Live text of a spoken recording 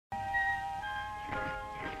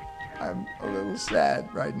I'm a little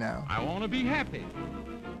sad right now. I want to be happy.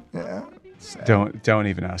 Yeah. Sad. Don't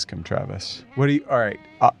even ask him, Travis. What do you? All right,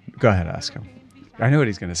 go ahead, ask him. I know what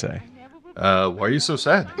he's gonna say. Why are you so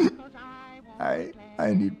sad? I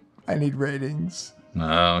need ratings.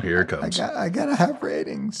 Oh, here it comes. I gotta have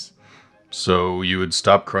ratings. So you would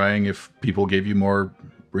stop crying if people gave you more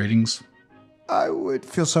ratings? I would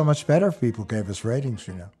feel so much better if people gave us ratings,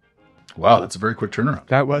 you know. Wow, that's a very quick turnaround.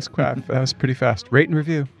 That was quick. That was pretty fast. Rate and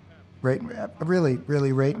review. Really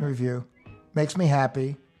rate and review. Makes me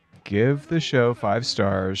happy. Give the show 5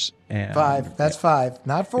 stars and 5. That's 5.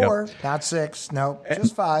 Not 4. Yep. Not 6. No,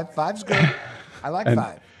 just 5. 5's good. I like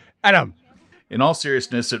 5. Adam. In all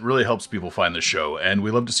seriousness, it really helps people find the show, and we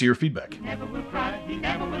love to see your feedback. He never will cry, he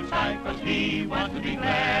never will sigh, 'cause he wants to be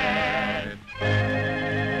glad.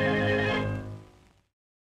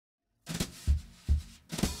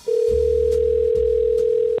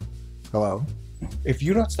 Hello? If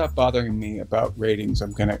you don't stop bothering me about ratings,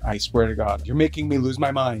 I swear to God, you're making me lose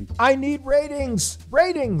my mind. I need ratings.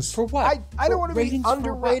 Ratings. For what? I don't want to be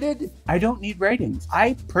underrated. I don't need ratings.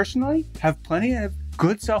 I personally have plenty of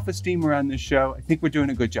good self-esteem around this show. I think we're doing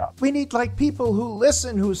a good job. We need people who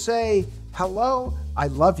listen, who say, hello, I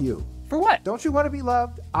love you. For what? Don't you want to be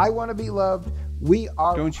loved? I want to be loved. We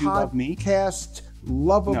are Don't you love me? Podcast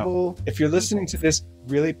lovable. No. If you're listening to this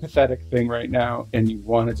really pathetic thing right now and you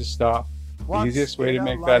want it to stop, the easiest way to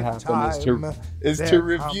make that happen is to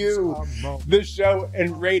review the show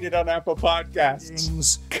and rate it on Apple Podcasts.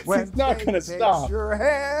 He's not going to stop. Your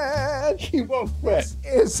hand. He won't quit. This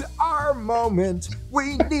is our moment.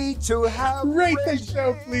 We need to have rate the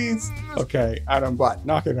show, please. Okay, Adam. What?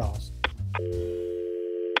 Knock it off.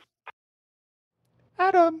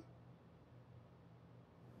 Adam.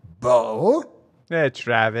 Bo? Hey,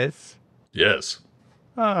 Travis. Yes.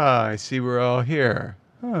 Ah, I see we're all here.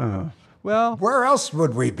 Oh. Well, where else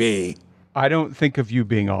would we be? I don't think of you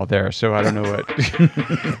being all there, so I don't know what.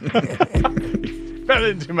 Fell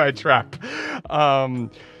into my trap.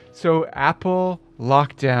 So Apple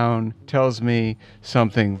lockdown tells me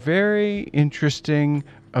something very interesting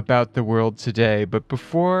about the world today. But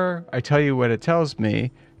before I tell you what it tells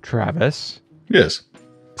me, Travis. Yes.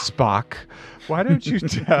 Spock, why don't you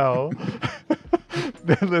tell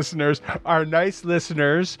the listeners, our nice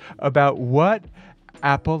listeners, about what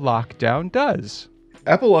Apple Lockdown does?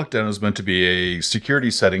 Apple Lockdown is meant to be a security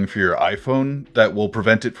setting for your iPhone that will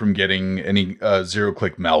prevent it from getting any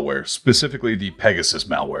zero-click malware, specifically the Pegasus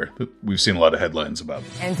malware that we've seen a lot of headlines about.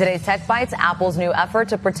 In today's Tech Bites, Apple's new effort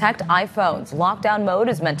to protect iPhones. Lockdown mode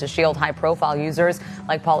is meant to shield high-profile users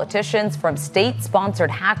like politicians from state-sponsored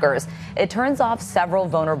hackers. It turns off several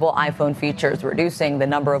vulnerable iPhone features, reducing the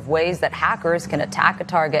number of ways that hackers can attack a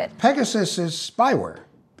target. Pegasus is spyware.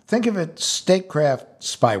 Think of it statecraft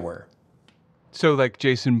spyware. So, like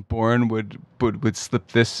Jason Bourne would slip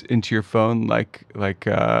this into your phone, like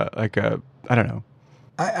a I don't know.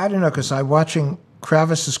 I don't know, because I'm watching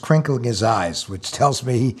Travis is crinkling his eyes, which tells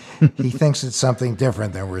me he thinks it's something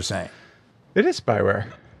different than we're saying. It is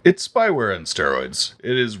spyware. It's spyware on steroids.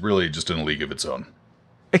 It is really just in a league of its own.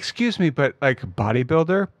 Excuse me, but like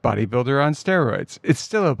bodybuilder on steroids. It's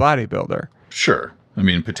still a bodybuilder. Sure. I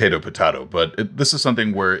mean, potato, but this is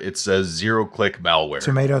something where it says zero-click malware.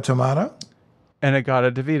 Tomato. And it got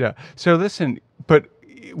a DeVita. So listen, but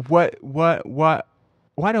why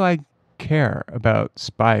do I care about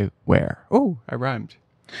spyware? Oh, I rhymed.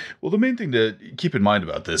 Well, the main thing to keep in mind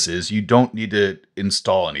about this is you don't need to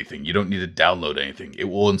install anything. You don't need to download anything. It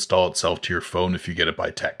will install itself to your phone if you get it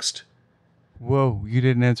by text. Whoa, you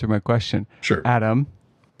didn't answer my question. Sure. Adam.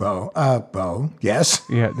 Bo, yes?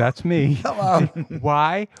 Yeah, that's me. Hello.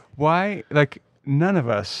 Why, like, none of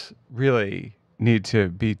us really need to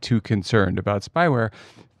be too concerned about spyware.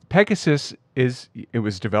 Pegasus it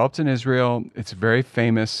was developed in Israel. It's very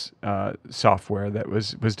famous software that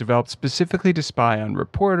was developed specifically to spy on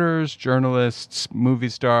reporters, journalists, movie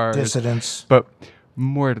stars. Dissidents. But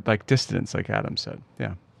more like dissidents, like Adam said.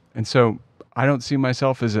 Yeah. And so I don't see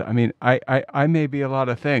myself as, I may be a lot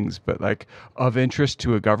of things, but like of interest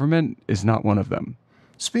to a government is not one of them.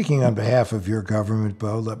 Speaking on behalf of your government,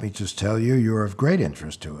 Bo, let me just tell you, you're of great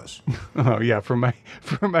interest to us. Oh yeah, for my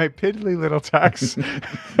piddly little tax.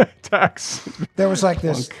 There was like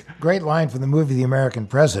this great line from the movie The American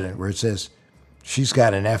President where it says, "She's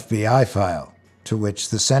got an FBI file," to which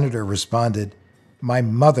the senator responded, "My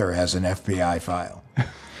mother has an FBI file."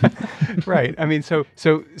 Right. I mean, so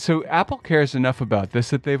Apple cares enough about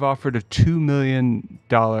this that they've offered a $2 million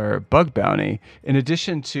bug bounty in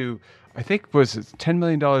addition to I think was $10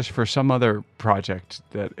 million for some other project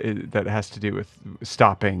that has to do with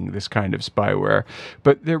stopping this kind of spyware.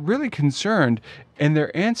 But they're really concerned, and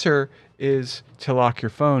their answer is to lock your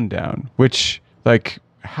phone down, which, like,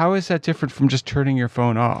 how is that different from just turning your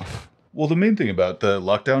phone off? Well, the main thing about the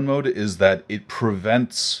lockdown mode is that it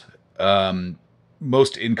prevents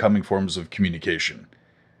most incoming forms of communication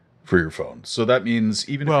for your phone. So that means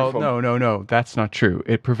even if your phone... No, that's not true.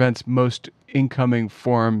 It prevents most incoming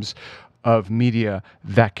forms of media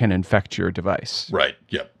that can infect your device. Right.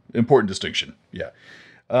 Yeah. Important distinction. Yeah.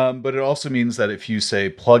 But it also means that if you say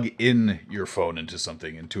plug in your phone into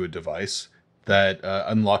something, into a device, that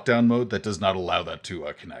on lockdown mode, that does not allow that to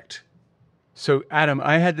connect. So, Adam,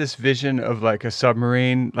 I had this vision of like a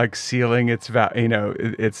submarine, like sealing its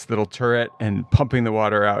its little turret and pumping the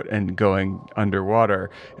water out and going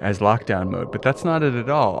underwater as lockdown mode. But that's not it at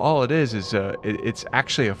all. All it is it's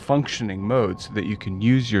actually a functioning mode so that you can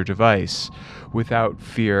use your device without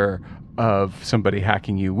fear of somebody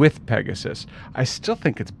hacking you with Pegasus. I still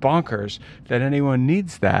think it's bonkers that anyone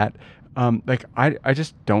needs that. I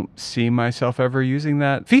just don't see myself ever using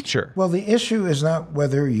that feature. Well, the issue is not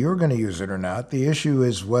whether you're going to use it or not. The issue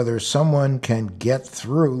is whether someone can get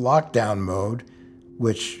through lockdown mode,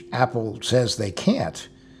 which Apple says they can't,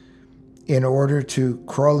 in order to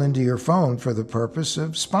crawl into your phone for the purpose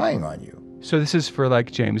of spying on you. So this is for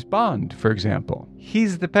like James Bond, for example.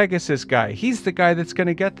 He's the Pegasus guy. He's the guy that's going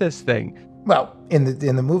to get this thing. Well, in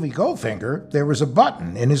the movie Goldfinger, there was a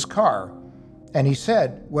button in his car. And he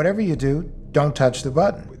said, whatever you do, don't touch the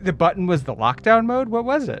button. The button was the lockdown mode? What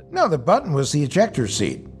was it? No, the button was the ejector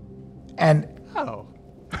seat. And oh.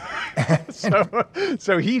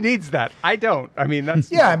 So he needs that. I don't. I mean, that's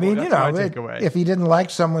yeah. my takeaway. If he didn't like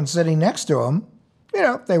someone sitting next to him,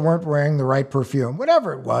 they weren't wearing the right perfume,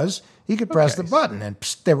 whatever it was, he could press the button and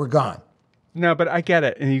psst, they were gone. No, but I get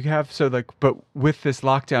it. And you have but with this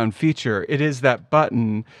lockdown feature, it is that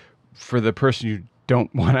button for the person you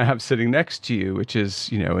don't want to have sitting next to you, which is,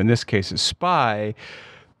 in this case, a spy.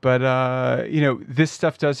 But, this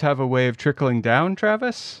stuff does have a way of trickling down,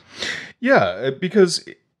 Travis? Yeah, because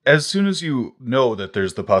as soon as you know that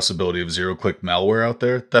there's the possibility of zero-click malware out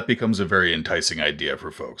there, that becomes a very enticing idea for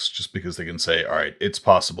folks, just because they can say, all right, it's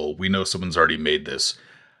possible. We know someone's already made this.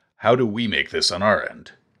 How do we make this on our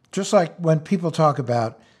end? Just like when people talk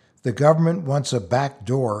about the government wants a back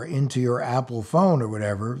door into your Apple phone or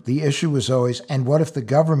whatever, the issue is always, and what if the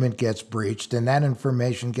government gets breached and that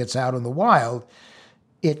information gets out in the wild?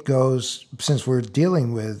 It goes, since we're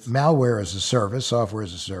dealing with malware as a service, software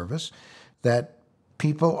as a service, that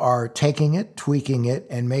people are taking it, tweaking it,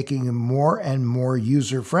 and making it more and more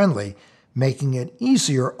user-friendly, making it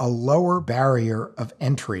easier, a lower barrier of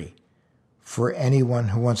entry for anyone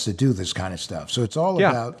who wants to do this kind of stuff. So it's all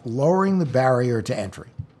about lowering the barrier to entry.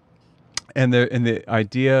 And the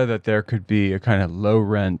idea that there could be a kind of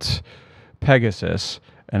low-rent Pegasus,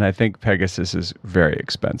 and I think Pegasus is very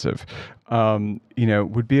expensive,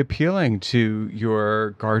 would be appealing to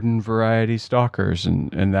your garden variety stalkers,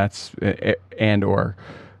 and that's or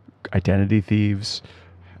identity thieves,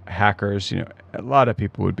 hackers. A lot of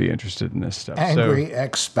people would be interested in this stuff. Angry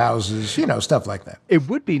ex-spouses, stuff like that. It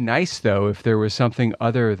would be nice though if there was something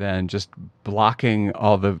other than just blocking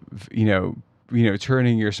all the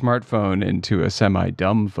turning your smartphone into a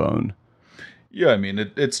semi-dumb phone. Yeah, I mean,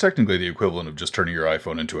 it's technically the equivalent of just turning your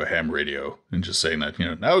iPhone into a ham radio and just saying that,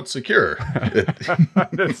 now it's secure. I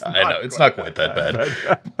know, it's not quite that bad.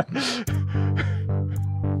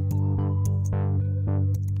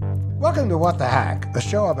 Welcome to What the Hack, a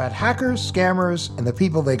show about hackers, scammers, and the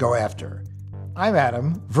people they go after. I'm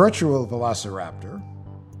Adam, virtual velociraptor.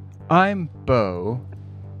 I'm Bo,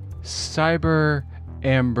 cyber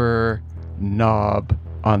amber knob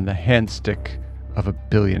on the handstick of a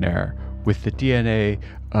billionaire with the DNA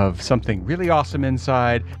of something really awesome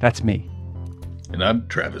inside. That's me. And I'm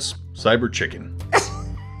Travis, cyber chicken.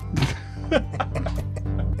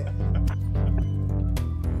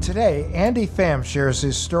 Today, Andy Pham shares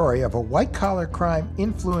his story of a white-collar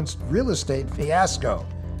crime-influenced real estate fiasco.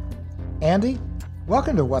 Andy,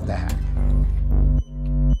 welcome to What the Hack.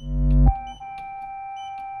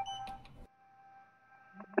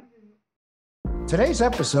 Today's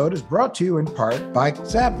episode is brought to you in part by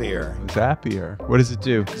Zapier. Zapier. What does it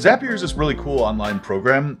do? Zapier is this really cool online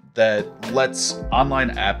program that lets online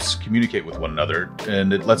apps communicate with one another,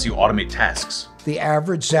 and it lets you automate tasks. The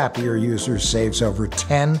average Zapier user saves over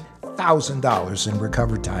 $10,000 in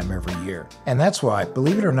recovery time every year. And that's why,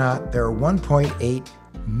 believe it or not, there are 1.8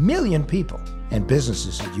 million people and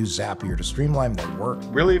businesses that use Zapier to streamline their work.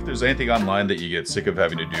 Really, if there's anything online that you get sick of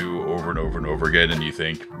having to do over and over and over again, and you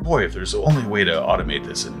think, boy, if there's only a way to automate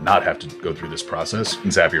this and not have to go through this process,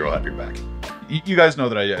 Zapier will have your back. You guys know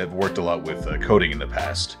that I have worked a lot with coding in the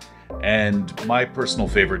past. And my personal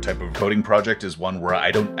favorite type of coding project is one where I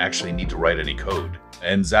don't actually need to write any code.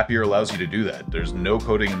 And Zapier allows you to do that. There's no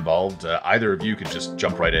coding involved. Either of you could just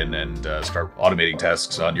jump right in and start automating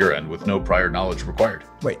tasks on your end with no prior knowledge required.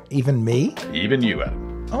 Wait, even me? Even you,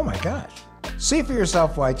 Adam. Oh my gosh. See for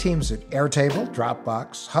yourself why teams at Airtable,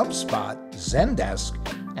 Dropbox, HubSpot, Zendesk,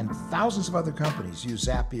 and thousands of other companies use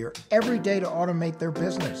Zapier every day to automate their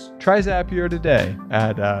business. Try Zapier today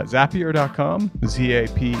at zapier.com,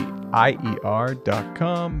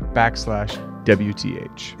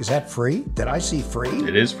 zapier.com/WTH. Is that free? Did I see free?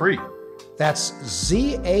 It is free. That's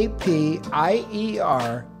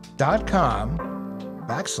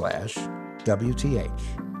zapier.com/WTH.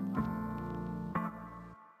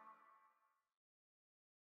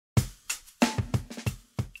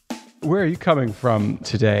 Where are you coming from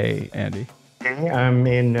today, Andy? I'm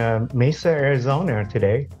in Mesa, Arizona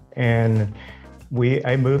today, and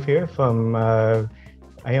I moved here from.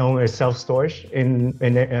 I own a self-storage in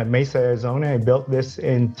Mesa, Arizona. I built this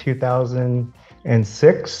in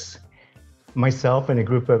 2006. Myself and a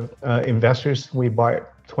group of investors, we bought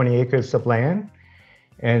 20 acres of land,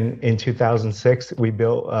 and in 2006 we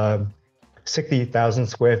built 60,000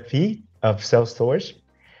 square feet of self-storage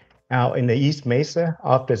out in the East Mesa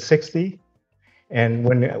off the 60. And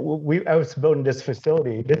when I was building this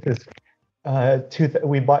facility, this is I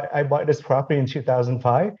bought this property in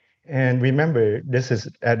 2005. And remember, this is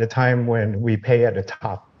at the time when we pay at the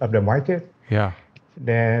top of the market. Yeah.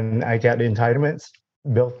 Then I got the entitlements,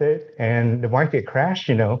 built it, and the market crashed,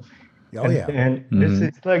 Oh, yeah. And this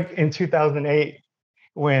is like in 2008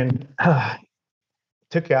 when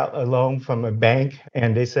took out a loan from a bank,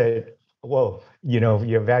 and they said, whoa,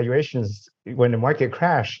 your valuations, when the market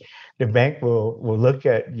crashed, the bank will look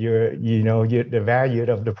at the value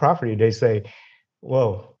of the property. They say,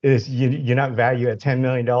 whoa, you're not valued at $10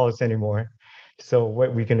 million anymore. So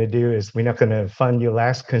what we're going to do is we're not going to fund your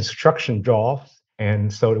last construction draw.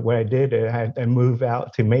 And so what I did, I moved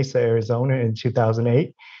out to Mesa, Arizona in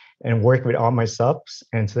 2008 and worked with all my subs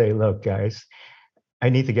and say, look, guys, I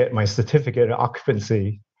need to get my certificate of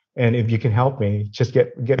occupancy. And if you can help me, just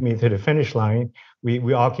get me to the finish line,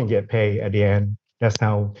 we all can get paid at the end. That's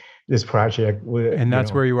how this project would. And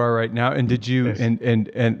that's where you are right now. And did you? Yes.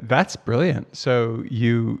 And that's brilliant. So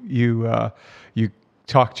you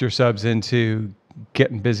talked your subs into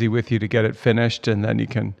getting busy with you to get it finished, and then you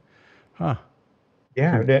can, Yeah.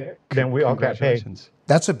 Then we all got paid. Congratulations.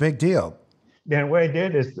 That's a big deal. Then what I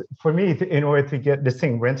did is, for me, in order to get this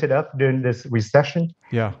thing rented up during this recession,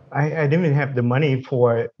 Yeah. I didn't even have the money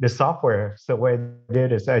for the software. So what I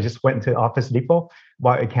did is I just went into Office Depot,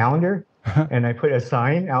 bought a calendar, and I put a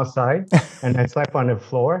sign outside, and I slept on the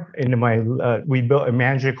floor. We built a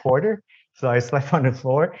manager quarter, so I slept on the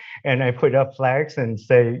floor, and I put up flags and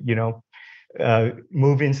say,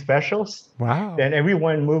 move-in specials. Wow. Then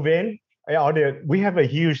everyone move in. We have a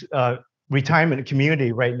huge retirement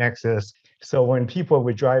community right next to us. So when people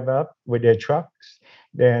would drive up with their trucks,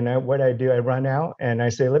 then what I do, I run out and I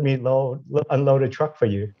say, let me unload a truck for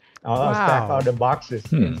you. I'll stack all the boxes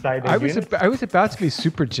inside the unit. I was about to be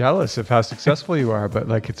super jealous of how successful you are, but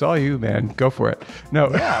like, it's all you, man. Go for it. No,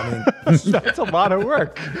 Yeah, that's a lot of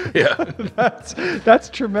work. Yeah. That's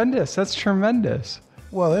tremendous. That's tremendous.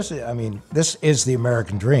 well, this is the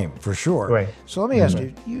American dream for sure. Right. So let me ask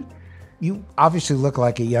you, you obviously look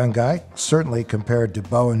like a young guy, certainly compared to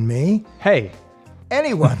Bo and me. Hey,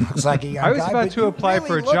 Anyone looks like a young guy. I was about but to you apply really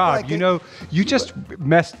for a look job. like You just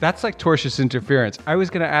messed. That's like tortious interference. I was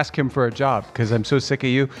going to ask him for a job because I'm so sick of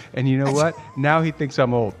you. And you know what? Now he thinks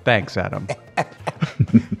I'm old. Thanks, Adam.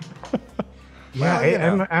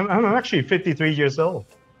 Yeah, I'm actually 53 years old.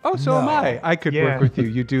 Oh, so am I. I could Yeah. work with you.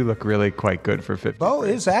 You do look really quite good for 50. Bo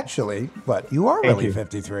is actually, but you are Thank really you.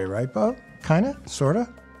 53, right, Bo? Kind of, sort of.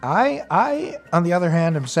 I, on the other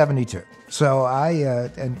hand, am 72. So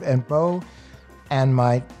and Bo and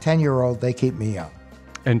my 10-year-old, they keep me young.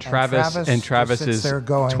 And Travis just sits is there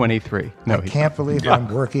going, 23. No, I he's can't believe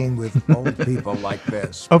I'm working with old people like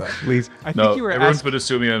this. Oh, but- please. I No, think you were everyone's asking. been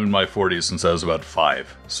assuming I'm in my 40s since I was about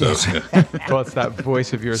 5. So Well, it's that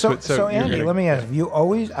voice of yours. So Andy, let me ask: have you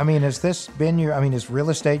always? I mean, has this been your? I mean, is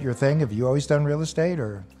real estate your thing? Have you always done real estate,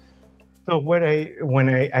 or? So when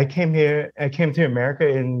I came here, I came to America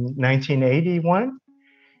in 1981.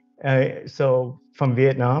 So from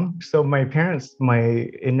Vietnam. So my parents,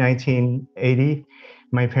 in 1980,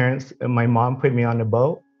 my mom put me on a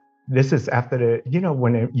boat this is after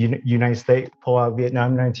when the United States pulled out of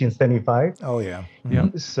Vietnam in 1975. Oh yeah. Yeah.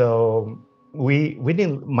 So we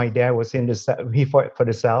didn't. My dad was in the South. He fought for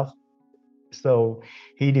the South. So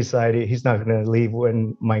he decided he's not going to leave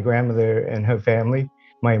when my grandmother and her family,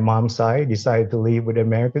 my mom's side, decided to leave with the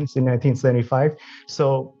Americans in 1975.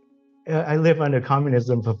 So I lived under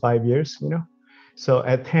communism for 5 years. So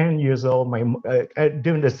at 10 years old,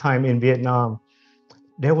 during this time in Vietnam,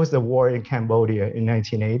 there was a war in Cambodia in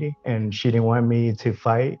 1980, and she didn't want me to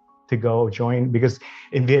fight, to go join, because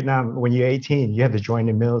in Vietnam, when you're 18, you have to join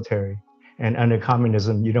the military. And under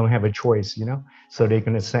communism, you don't have a choice, So they're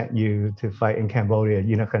going to send you to fight in Cambodia.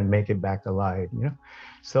 You're not going to make it back alive,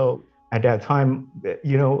 So at that time,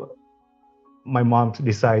 my mom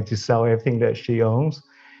decided to sell everything that she owns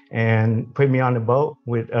and put me on a boat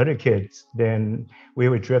with other kids. Then we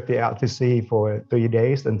were drifted out to sea for 3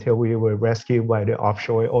 days until we were rescued by the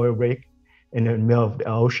offshore oil rig in the middle of the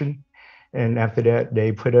ocean. And after that,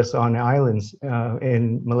 they put us on the islands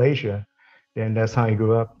in Malaysia. And that's how I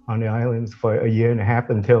grew up on the islands for a year and a half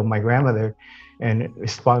until my grandmother and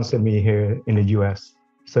sponsored me here in the U.S.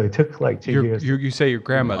 So it took like 2 years. You say your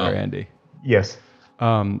grandmother, Andy. Yes.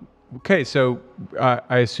 Okay, so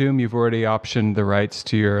I assume you've already optioned the rights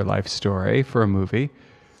to your life story for a movie.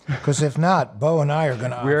 Because if not, Bo and I are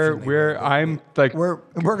going to.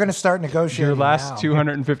 We're going to start negotiating. Your last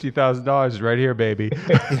 $250,000 is right here, baby.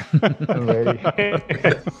 I'm ready.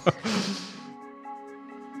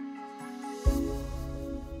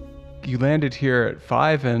 You landed here at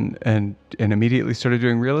 5 and immediately started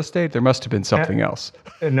doing real estate. There must have been something else.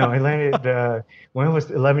 No, I landed when I was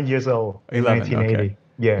 11 years old in 1980. Okay.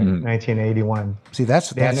 Yeah, 1981. See,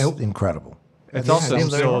 that's incredible. It's also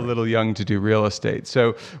still a little young to do real estate.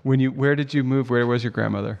 So where did you move? Where was your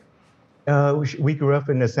grandmother? We grew up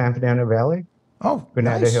in the San Fernando Valley. Oh,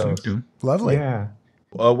 Granada nice. Hills. Lovely. Yeah.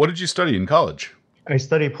 What did you study in college? I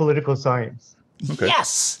studied political science. Okay.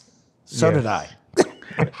 Yes. So did I.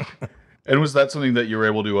 And was that something that you were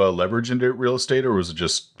able to leverage into real estate, or was it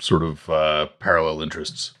just sort of parallel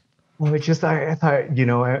interests? Well, it's just I thought,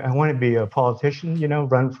 I want to be a politician,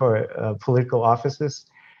 run for political offices.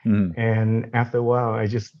 Mm-hmm. And after a while, I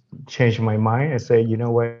just changed my mind and say, you know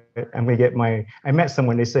what, I'm going to get I met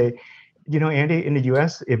someone, they say, Andy, in the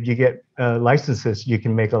U.S., if you get licenses, you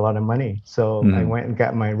can make a lot of money. So I went and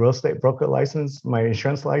got my real estate broker license, my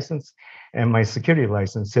insurance license, and my security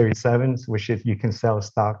license, Series 7, which is you can sell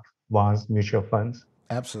stock, bonds, mutual funds.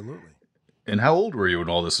 Absolutely. And how old were you when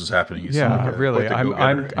all this was happening? You Really.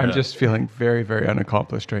 I'm just feeling very, very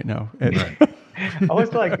unaccomplished right now. I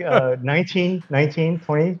was like 19,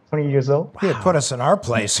 20 years old. Wow. Put us in our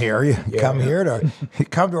place here. You come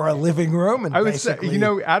to our living room and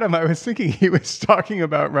Adam, I was thinking he was talking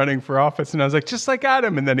about running for office, and I was like, just like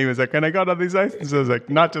Adam. And then he was like, and I got all these licenses. I was like,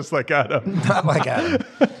 not just like Adam. Not like Adam.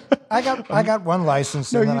 I got one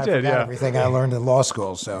license, and then I forgot everything I learned in law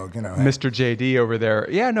school. So Mr. JD over there.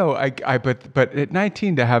 Yeah, no, but at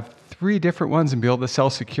 19 to have 3 different ones and be able to sell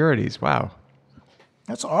securities. Wow.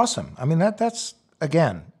 That's awesome. I mean, that's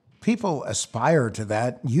again, people aspire to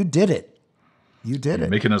that. You did it. You're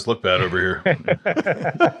making us look bad over here.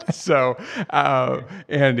 So,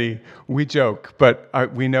 Andy, we joke, but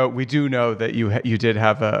we do know that you did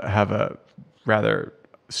have a rather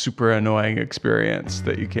super annoying experience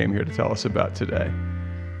that you came here to tell us about today.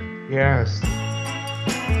 Yes.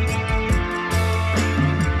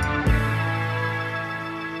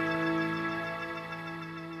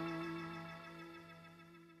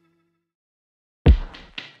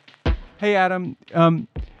 Hey, Adam, you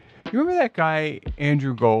remember that guy,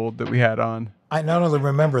 Andrew Gold, that we had on? I not only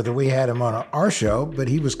remember that we had him on our show, but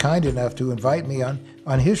he was kind enough to invite me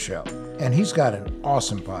on his show. And he's got an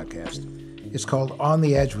awesome podcast. It's called On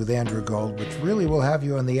the Edge with Andrew Gold, which really will have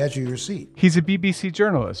you on the edge of your seat. He's a BBC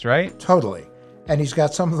journalist, right? Totally. And he's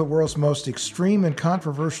got some of the world's most extreme and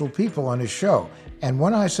controversial people on his show. And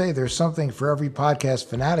when I say there's something for every podcast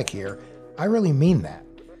fanatic here, I really mean that.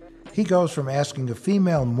 He goes from asking a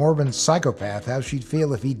female morbid psychopath how she'd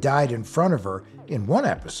feel if he died in front of her in one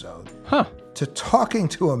episode, to talking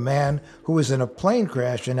to a man who was in a plane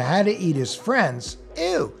crash and had to eat his friends,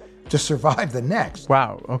 to survive the next.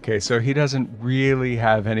 Wow. Okay, so he doesn't really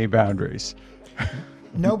have any boundaries.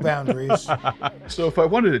 No boundaries. So if I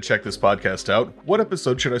wanted to check this podcast out, what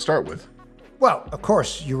episode should I start with? Well, of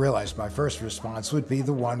course, you realize my first response would be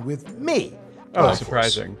the one with me. Oh,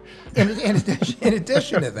 surprising. In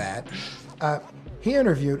addition to that, he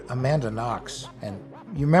interviewed Amanda Knox, and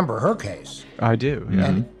you remember her case. I do, yeah.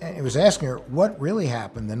 And it was asking her what really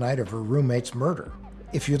happened the night of her roommate's murder.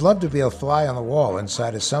 If you'd love to be a fly on the wall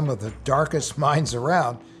inside of some of the darkest minds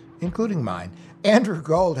around, including mine, Andrew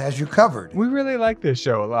Gold has you covered. We really like this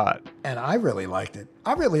show a lot. And I really liked it.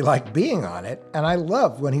 I really liked being on it, and I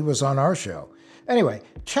loved when he was on our show. Anyway,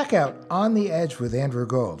 check out On the Edge with Andrew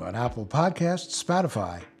Gold on Apple Podcasts,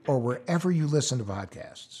 Spotify, or wherever you listen to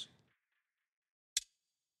podcasts.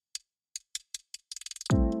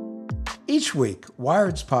 Each week,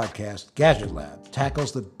 Wired's podcast, Gadget Lab,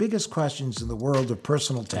 tackles the biggest questions in the world of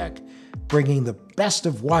personal tech, bringing the best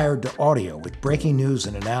of Wired to audio with breaking news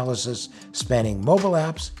and analysis spanning mobile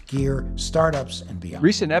apps, gear, startups, and beyond.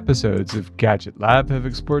 Recent episodes of Gadget Lab have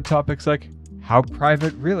explored topics like how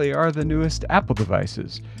private really are the newest Apple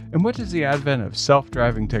devices, and what does the advent of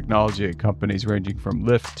self-driving technology at companies ranging from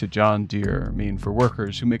Lyft to John Deere mean for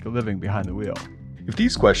workers who make a living behind the wheel? If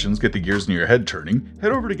these questions get the gears in your head turning,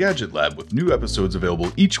 head over to Gadget Lab with new episodes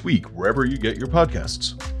available each week wherever you get your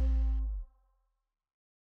podcasts.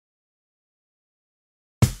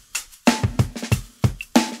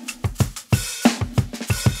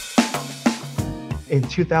 In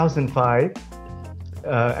 2005,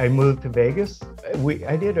 I moved to Vegas.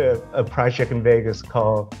 I did a project in Vegas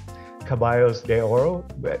called Caballos de Oro.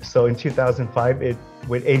 So in 2005,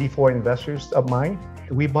 with 84 investors of mine,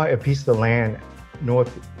 we bought a piece of land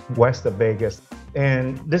northwest of Vegas.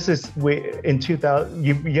 And this is in 2000.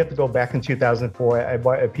 You have to go back in 2004. I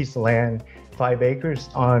bought a piece of land, 5 acres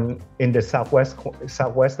in the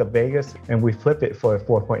southwest of Vegas, and we flipped it for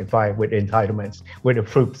 4.5 with entitlements, with a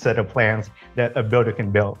approved set of plans that a builder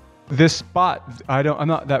can build. This spot, I'm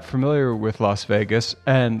not that familiar with Las Vegas,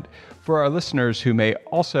 and for our listeners who may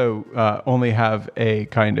also only have a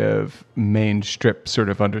kind of main strip sort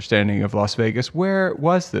of understanding of Las Vegas, where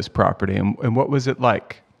was this property and what was it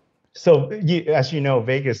like? So, as you know,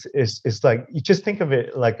 Vegas is like, you just think of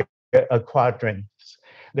it like a quadrant.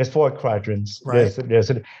 There's 4 quadrants. Right.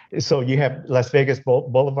 So you have Las Vegas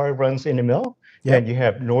Boulevard runs in the middle, Yep. and you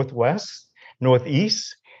have northwest,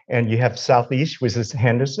 northeast, and you have southeast, which is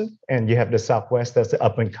Henderson, and you have the southwest that's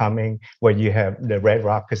up and coming, where you have the Red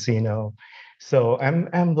Rock Casino. So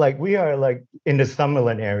I'm like, we are like in the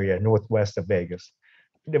Summerlin area, northwest of Vegas.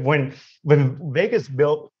 When Vegas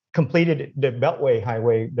completed the Beltway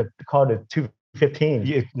Highway, called it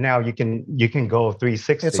 215. Now you can go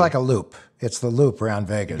 360. It's like a loop. It's the loop around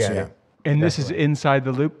Vegas, yeah. And this is inside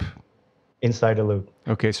the loop? Inside the loop.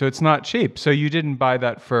 Okay, so it's not cheap. So you didn't buy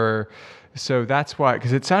that so that's why,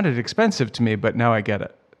 because it sounded expensive to me, but now I get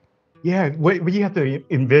it. Yeah, what you have to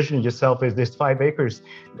envision yourself is this 5 acres.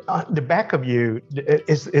 The back of you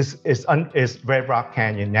is Red Rock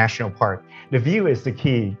Canyon National Park. The view is the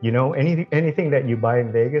key. You know, anything that you buy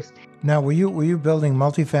in Vegas. Now, were you building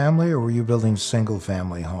multifamily or were you building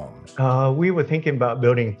single-family homes? We were thinking about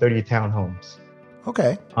building 30 townhomes.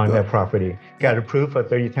 Okay. On good. that property. Got approved for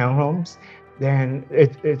 30 townhomes. Then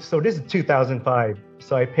so this is 2005.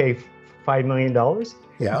 So I paid $5 million.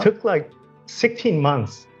 Yeah. It took like 16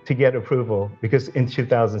 months to get approval because in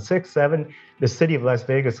 2006, 2007, the city of Las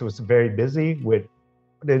Vegas was very busy with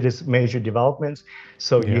this major developments.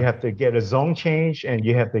 So you have to get a zone change and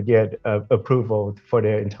you have to get approval for the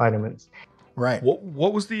entitlements. Right.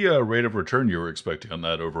 What was the rate of return you were expecting on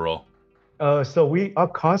that overall? So our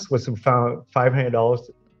cost was about $500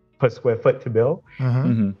 per square foot to build.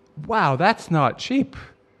 Wow, that's not cheap.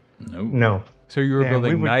 No. So you were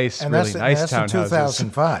building nice, and really nice that's townhouses. in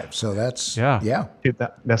 2005. So that's Yeah.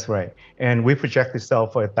 That's right. And we project to sell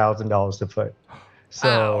for $1,000 a foot. So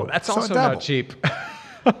Wow, that's also double. not cheap.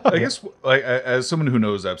 I guess, like, as someone who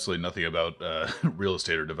knows absolutely nothing about real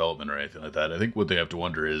estate or development or anything like that, I think what they have to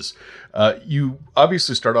wonder is, you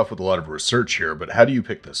obviously start off with a lot of research here, but how do you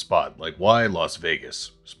pick the spot? Like, why Las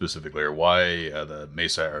Vegas specifically, or why the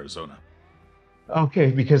Mesa, Arizona? Okay,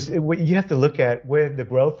 because you have to look at where the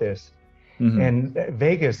growth is. And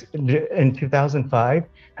Vegas in 2005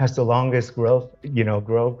 has the longest growth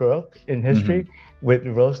in history. With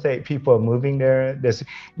real estate, people are moving there.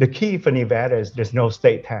 The key for Nevada is there's no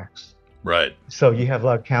state tax. Right. So you have a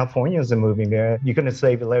lot of Californians are moving there. You're going to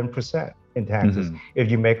save 11% in taxes if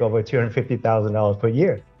you make over $250,000 per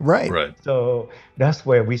year. right. Right. So that's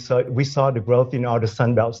where we saw the growth in all the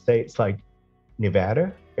Sunbelt states like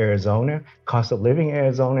Nevada, Arizona. Cost of living in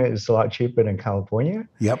Arizona is a lot cheaper than California.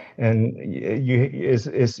 Yep. And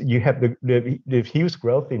you have the huge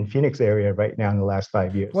growth in Phoenix area right now in the last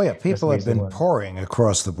 5 years. Well, yeah, people have been nationwide. pouring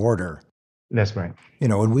across the border. That's right. You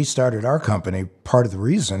know, when we started our company, part of the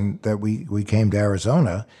reason that we came to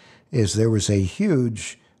Arizona is there was a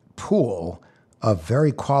huge pool of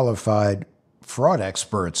very qualified fraud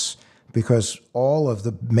experts because all of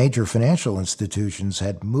the major financial institutions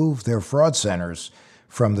had moved their fraud centers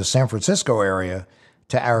from the San Francisco area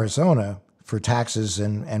to Arizona for taxes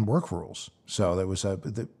and work rules. So there was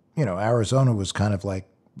Arizona was kind of like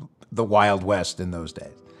the Wild West in those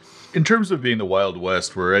days. In terms of being the Wild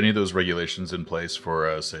West, were any of those regulations in place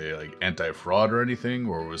for, say, like anti-fraud or anything,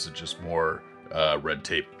 or was it just more red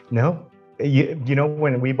tape? No.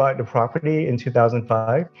 When we bought the property in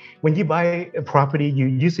 2005, when you buy a property, you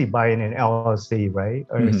usually buy in an LLC, right?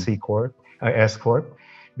 Or a C Corp, or S Corp,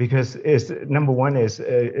 because number one is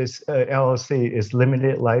LLC is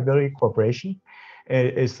limited liability corporation.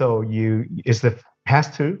 It's the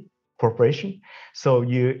pass-through corporation. So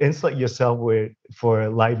you insulate yourself for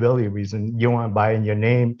liability reason. You don't want to buy in your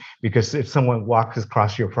name, because if someone walks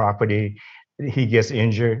across your property, he gets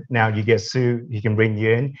injured, now you get sued, he can bring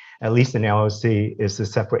you in. At least an LLC is a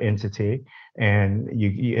separate entity, and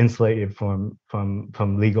you insulate it from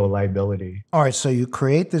legal liability. All right, so you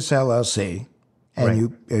create this LLC, and Right.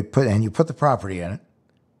 you put the property in it,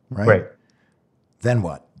 right? Right. Then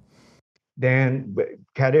what? Then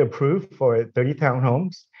got it approved for 30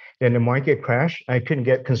 townhomes. Then the market crashed. I couldn't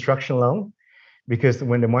get construction loan because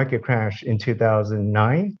when the market crashed in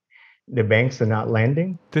 2009, the banks are not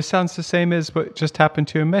lending. This sounds the same as what just happened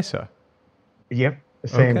to you in Mesa. Yep,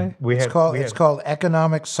 same. Okay. It's called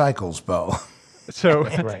economic cycles, Bo. So,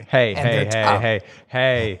 Right.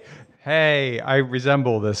 hey, I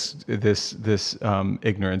resemble this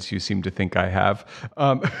ignorance you seem to think I have.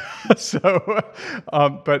 But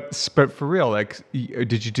for real, like,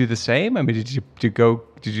 did you do the same? I mean, did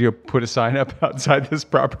you put a sign up outside this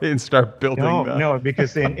property and start building? No,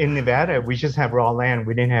 because in Nevada, we just have raw land.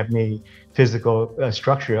 We didn't have any physical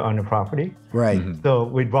structure on the property. Right. So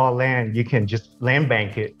with raw land, you can just land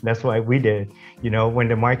bank it. That's what we did. When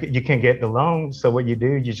the market, you can't get the loan. So what you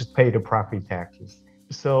do, you just pay the property taxes.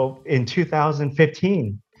 So in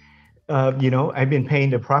 2015, I've been paying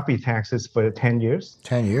the property taxes for 10 years.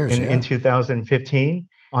 10 years, In 2015,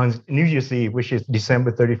 on New Year's Eve, which is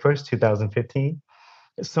December 31st, 2015,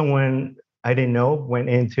 someone I didn't know went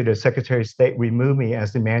into the Secretary of State, removed me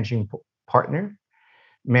as the managing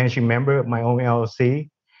member of my own LLC.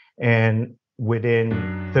 And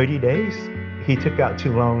within 30 days, he took out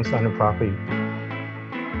 2 loans on the property.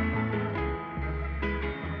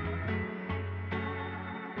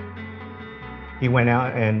 He went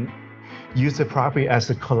out and used the property as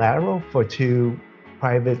a collateral for 2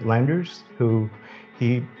 private lenders who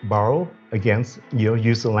he borrowed against,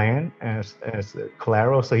 use the land as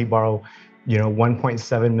collateral. So he borrowed,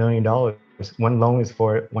 $1.7 million. One loan is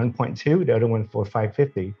for 1.2, the other one for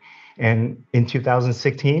 550. And in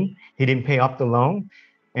 2016, he didn't pay off the loan,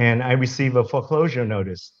 and I received a foreclosure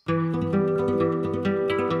notice.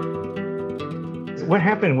 What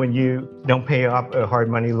happened when you don't pay off a hard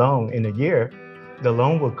money loan in a year? The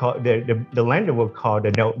loan will call the lender will call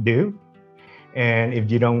the note due, and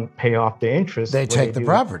if you don't pay off the interest, They take the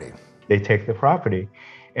property. They take the property,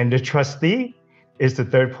 and the trustee is the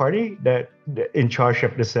third party that in charge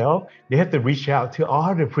of the sale. They have to reach out to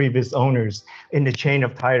all the previous owners in the chain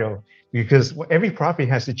of title, because every property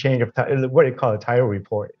has a chain of title, what they call a title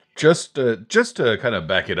report. Just to kind of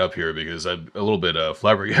back it up here, because I'm a little bit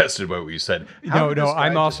flabbergasted by what you said. No,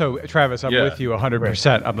 I'm also, Travis, I'm with you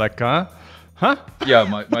 100%. I'm like, huh?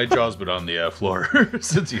 Yeah, my jaw's been on the floor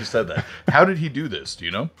since you said that. How did he do this? Do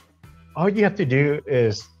you know? All you have to do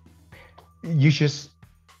is,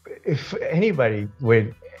 if anybody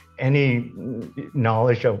with any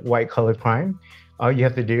knowledge of white collar crime, all you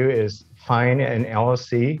have to do is find an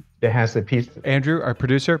LLC that has a piece. Andrew, our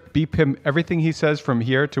producer, beep him everything he says from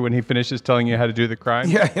here to when he finishes telling you how to do the crime.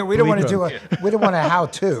 Yeah, we don't want to we don't want a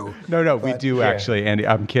how-to. No, we do actually, Andy.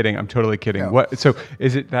 I'm kidding. I'm totally kidding. No. What? So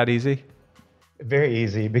is it that easy? Very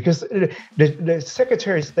easy, because the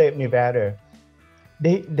Secretary of State of Nevada,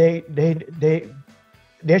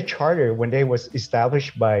 their charter, when they was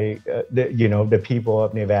established by the people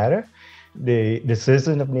of Nevada, the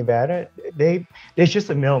citizens of Nevada, they're just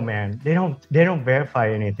a middleman. They don't verify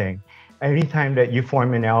anything. Anytime that you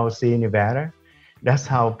form an LLC in Nevada, that's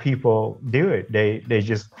how people do it.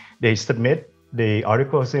 They submit the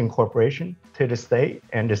articles of incorporation to the state,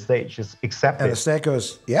 and the state just accepts it. And the state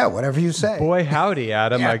goes, yeah, whatever you say. Boy, howdy,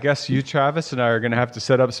 Adam. Yeah. I guess you, Travis, and I are going to have to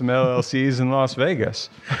set up some LLCs in Las Vegas.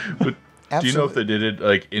 But do you know if they did it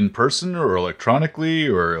like in person or electronically,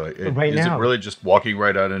 or like, is it really just walking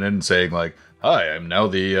right out and saying like, "Hi, I'm now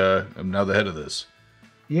the head of this"?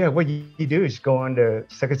 Yeah, what you do is go on the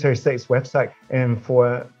Secretary of State's website, and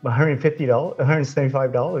for $150,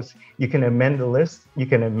 $175, you can amend the list. You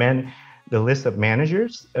can amend the list of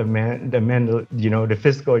managers, amend the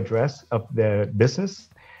physical address of the business.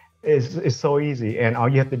 It's so easy, and all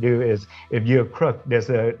you have to do is, if you're a crook, there's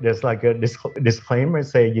like a disclaimer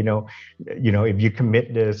say, if you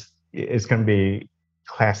commit this, it's going to be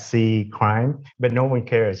class C crime, but no one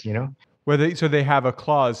cares, you know? So they have a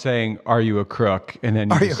clause saying, "Are you a crook?" And then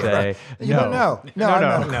you Are you just a say, crook? "No, No, I'm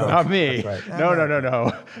not a crook." not me. That's right.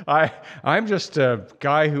 No. I'm just a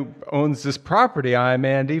guy who owns this property. I'm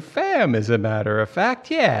Andy Pham, as a matter of fact.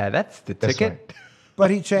 Yeah, that's the That's ticket." right.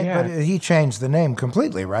 But he changed. Yeah. But he changed the name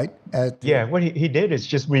completely, right? Yeah, what he did is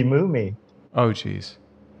just remove me. Oh, geez.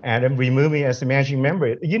 Adam, remove me as the managing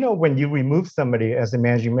member. You know, when you remove somebody as a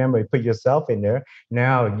managing member, you put yourself in there,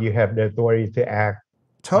 now you have the authority to act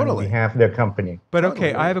on Totally. behalf of the company. But Totally.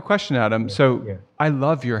 okay, I have a question, Adam. So yeah. I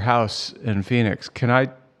love your house in Phoenix.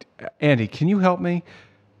 Andy, can you help me?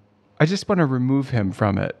 I just want to remove him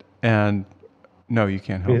from it. And no, you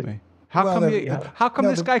can't help me. How Well, come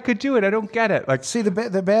this guy could do it? I don't get it. Like, See, the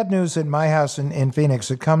bad news in my house in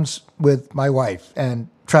Phoenix, it comes with my wife, and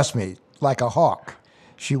trust me, like a hawk,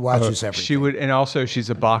 she watches everything. she would, and also she's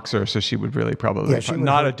a boxer, so she would really probably Yeah, she would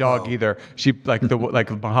not a hurt- dog oh. either. She like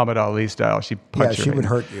Muhammad Ali style. She punch she her would in.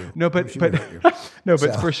 hurt you. No, but She would hurt you. no,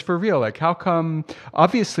 but So. for real, like how come?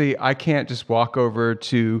 Obviously, I can't just walk over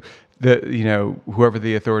to whoever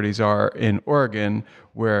the authorities are in Oregon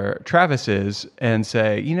where Travis is and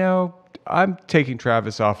say, I'm taking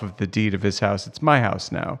Travis off of the deed of his house. It's my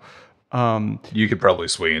house now. You could probably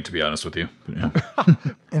swing it, to be honest with you. But yeah.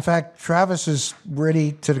 In fact, Travis is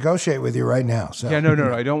ready to negotiate with you right now. So. Yeah,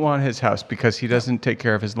 no, I don't want his house because he doesn't take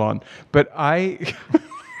care of his lawn. But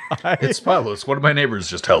It's spotless. One of my neighbors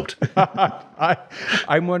just helped.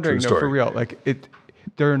 I'm wondering, True no, for story. real, like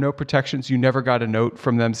there are no protections. You never got a note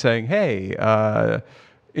from them saying, "Hey,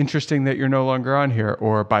 interesting that you're no longer on here,"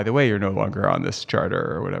 or "By the way, you're no longer on this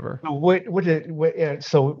charter," or whatever.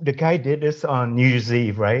 So the guy did this on New Year's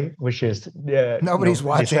Eve, right? Which is Nobody's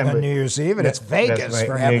watching December. on New Year's Eve, and it's Vegas, That's right,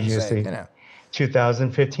 for New heaven's Year's sake. Eve.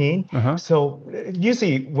 2015. So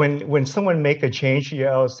usually when someone make a change to your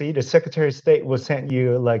LLC, the Secretary of State will send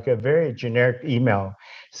you like a very generic email,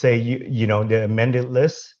 say the amended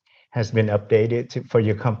list has been updated for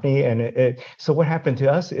your company. And so what happened to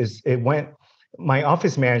us is my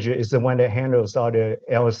office manager is the one that handles all the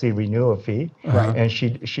LLC renewal fee, and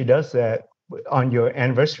she does that on your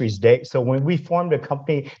anniversary's date. So when we formed a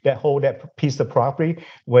company that hold that piece of property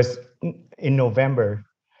was in November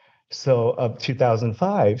of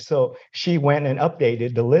 2005. So she went and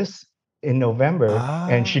updated the list in November,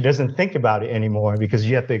 and she doesn't think about it anymore because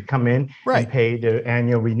you have to come in Right. and pay the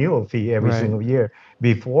annual renewal fee every Right. single year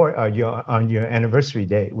before on your anniversary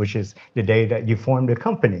date, which is the day that you formed the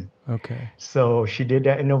company. Okay. So she did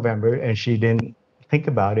that in November, and she didn't think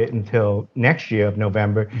about it until next year of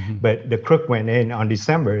November. But the crook went in on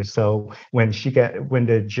December. So when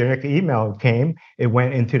the generic email came, it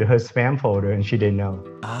went into her spam folder, and she didn't know.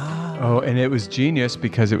 Oh, and it was genius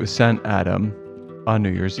because it was sent Adam on New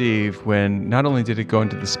Year's Eve when not only did it go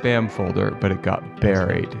into the spam folder, but it got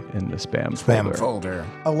buried in the spam folder,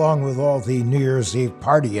 along with all the New Year's Eve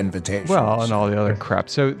party invitations. Well, and all the other crap.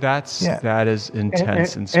 So that is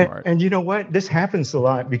intense and smart. And you know what? This happens a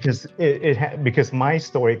lot because because my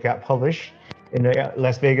story got published in the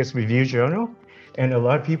Las Vegas Review Journal, and a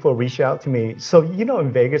lot of people reach out to me. So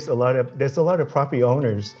in Vegas, there's a lot of property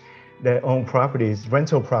owners that own properties,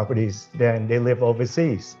 rental properties, then they live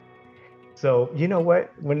overseas. So you know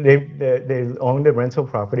what? When they own the rental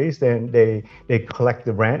properties, then they collect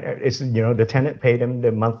the rent. It's the tenant paid them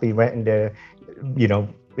the monthly rent in their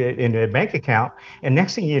in their bank account, and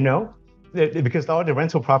next thing you know, because all the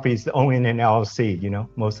rental properties own in an LLC,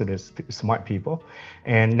 most of the smart people,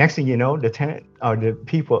 and next thing you know, the tenant or the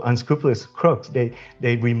people, unscrupulous crooks,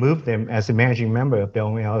 they remove them as a managing member of their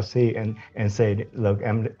own LLC and say, look,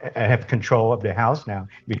 I have control of the house now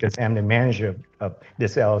because I'm the manager of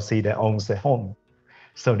this LLC that owns the home.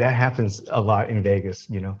 So that happens a lot in Vegas,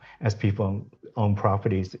 as people own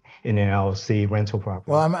properties in an LLC, rental property.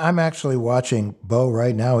 Well, I'm actually watching Bo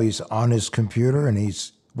right now. He's on his computer, and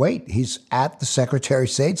he's at the Secretary of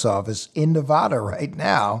State's office in Nevada right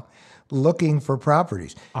now looking for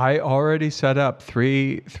properties. I already set up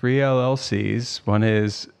three LLCs. One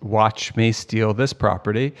is Watch Me Steal This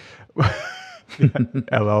Property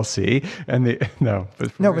LLC, and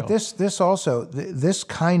But this also this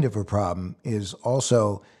kind of a problem is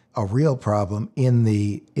also a real problem in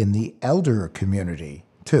the elder community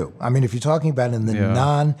too. I mean, if you're talking about in the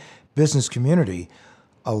non-business community,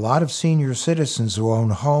 a lot of senior citizens who own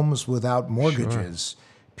homes without mortgages,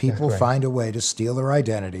 people find a way to steal their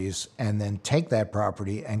identities and then take that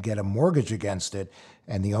property and get a mortgage against it.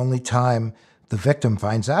 And the only time the victim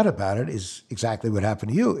finds out about it is exactly what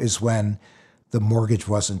happened to you, is when the mortgage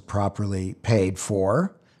wasn't properly paid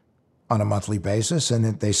for, on a monthly basis, and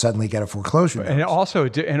then they suddenly get a foreclosure notice.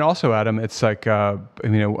 And also, Adam, it's like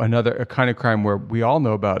another a kind of crime where we all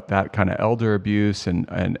know about that kind of elder abuse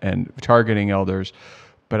and targeting elders.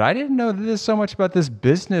 But I didn't know that there's so much about this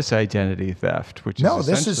business identity theft, which is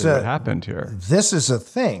essentially what happened here. This is a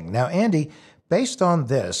thing. Now, Andy, based on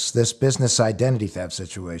this business identity theft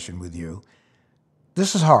situation with you,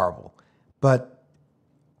 this is horrible. But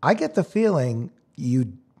I get the feeling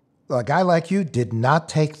a guy like you did not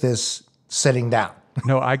take this sitting down.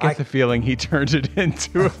 No, I get the feeling he turned it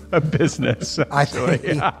into a business. Actually.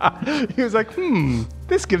 He was like,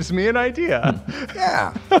 this gives me an idea.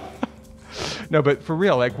 Yeah. No, but for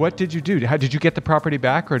real, like, what did you do? How did you get the property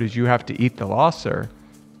back, or did you have to eat the loss, or?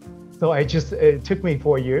 So it took me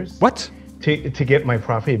 4 years. What? To get my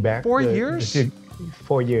property back. 4 years?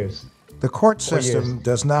 4 years. The court system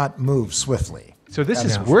does not move swiftly. So this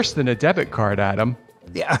is worse than a debit card, Adam.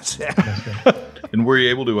 Yes. And were you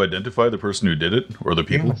able to identify the person who did it or the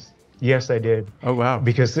people? Yes, I did. Oh, wow.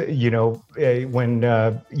 Because, when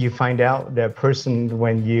you find out that person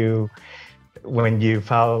when you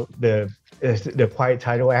file the quiet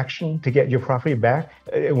title action to get your property back,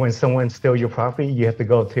 when someone steals your property, you have to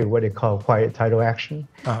go to what they call quiet title action.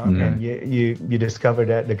 And you discover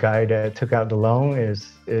that the guy that took out the loan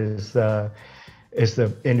is the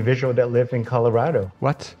individual that lived in Colorado.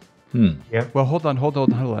 What? Yeah. Well, hold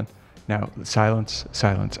on. Now, silence.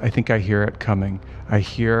 I think I hear it coming. I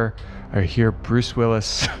hear Bruce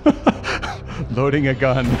Willis loading a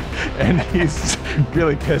gun, and he's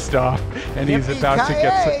really pissed off, and he's about to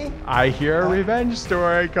get. I hear a revenge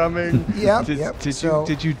story coming.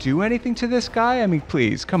 Did you do anything to this guy? I mean,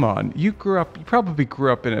 please, come on. You probably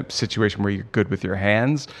grew up in a situation where you're good with your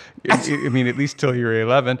hands. I mean, at least till you're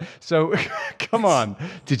 11. So, come on.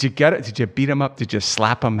 Did you get it? Did you beat him up? Did you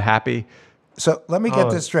slap him happy? So let me get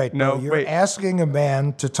this straight. No, you're asking a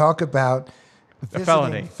man to talk about a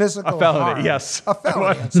felony. Physical a felony, harm. yes. A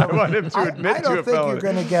felony. I want him to admit to a felony. I don't think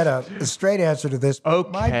you're going to get a straight answer to this.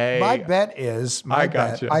 Okay. My bet is,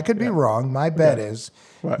 I could be wrong. My bet is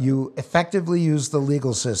you effectively use the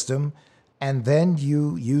legal system and then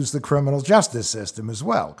you use the criminal justice system as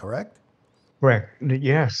well, correct? Correct.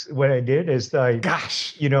 Yes. What I did is going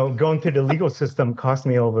to the legal system cost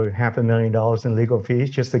me over $500,000 in legal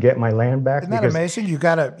fees just to get my land back. Isn't that amazing? You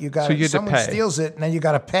got so someone steals it and then you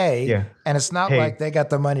got to pay. Yeah. And it's not like they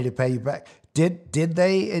got the money to pay you back.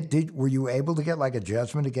 Were you able to get like a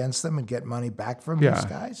judgment against them and get money back from these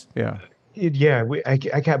guys? Yeah. I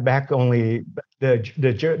got back only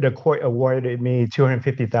the court awarded me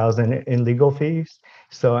 $250,000 in legal fees.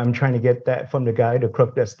 So I'm trying to get that from the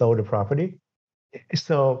crook that stole the property.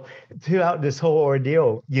 So throughout this whole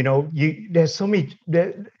ordeal, there's so many.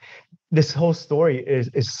 This whole story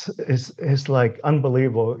is like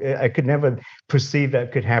unbelievable. I could never perceive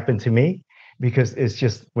that could happen to me because it's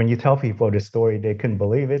just when you tell people the story, they couldn't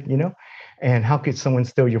believe it. And how could someone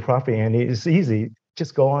steal your property? And it's easy.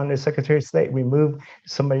 Just go on the Secretary of State, remove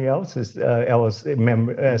somebody else's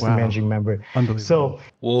member as the managing member. Unbelievable.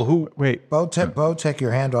 So, Bo, take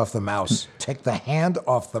your hand off the mouse. Take the hand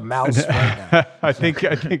off the mouse right now. I think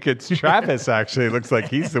it's Travis. Actually, it looks like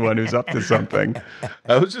he's the one who's up to something.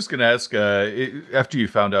 I was just going to ask, after you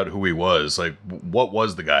found out who he was, like, what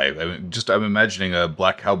was the guy? I'm imagining a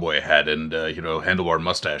black cowboy hat and handlebar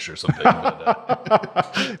mustache or something.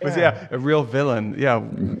 Was a real villain? Yeah.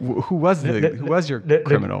 Who was your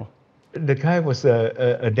criminal? The guy was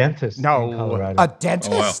a dentist in Colorado. A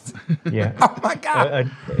dentist? Oh, wow. Yeah. Oh my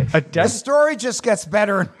God. The story just gets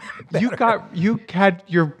better and better. You had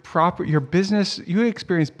your business, you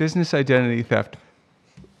experienced business identity theft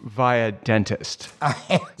via dentist.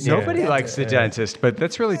 Nobody likes the dentist, but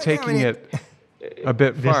that's really taking it a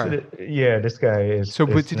bit far. This guy is. So,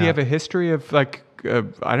 did he have a history of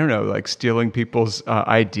I don't know, like stealing people's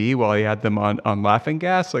ID while he had them on laughing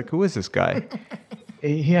gas? Like, who is this guy?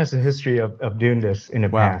 He has a history of doing this in the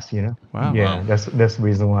past, Wow. Yeah, wow. That's the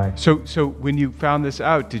reason why. So when you found this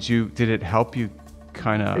out, did it help you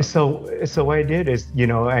kind of? So what I did is,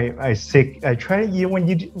 I try to, when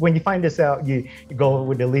you find this out, you go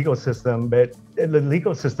with the legal system, but the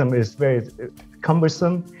legal system is very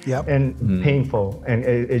cumbersome and painful, and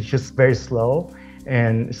it's just very slow.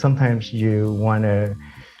 And sometimes you want to,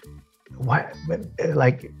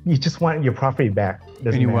 you just want your property back.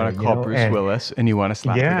 And you want to call Bruce Willis, and you want to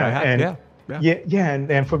slap the guy.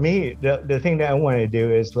 And for me, the thing that I want to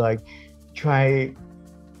do is try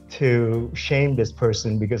to shame this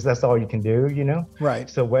person because that's all you can do, Right.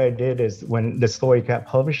 So what I did is when the story got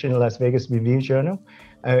published in the Las Vegas Review Journal,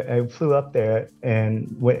 I flew up there,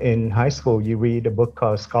 and in high school, you read a book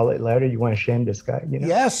called Scarlet Letter. You want to shame this guy,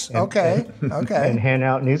 Yes. and Okay. and, Okay. and hand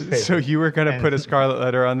out newspapers. So you were going to And put a scarlet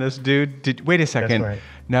letter on this dude? Wait a second. right.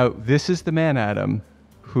 Now, this is the man, Adam,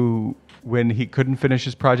 who, when he couldn't finish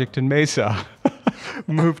his project in Mesa,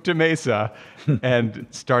 moved to Mesa and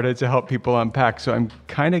started to help people unpack. So I'm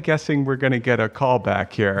kind of guessing we're going to get a call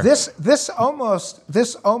back here. This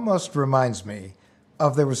almost reminds me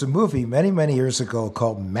of, there was a movie many years ago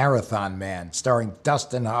called Marathon Man, starring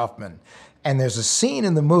Dustin Hoffman, and there's a scene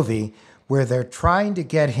in the movie where they're trying to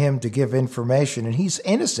get him to give information, and he's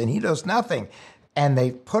innocent, he knows nothing, and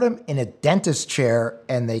they put him in a dentist chair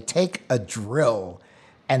and they take a drill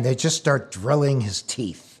and they just start drilling his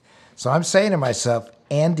teeth. So I'm saying to myself,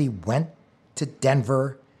 Andy went to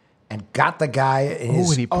Denver and got the guy in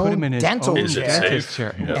his and he put own him in his dental own chair. dentist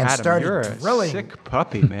chair. And Adam, started you're a drilling. sick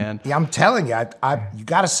puppy, man. Yeah, I'm telling you, you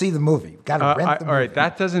got to see the movie. You got to rent the movie. All right,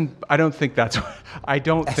 that doesn't. I don't think that's. I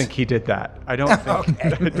don't think he did that. I don't think.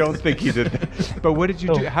 I don't think he did that. But what did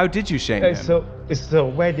you do? How did you shame him? So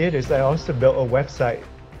what I did is I also built a website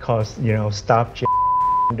called stopj.com.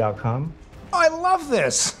 Oh, I love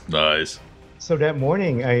this. Nice. So that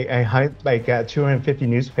morning, I got 250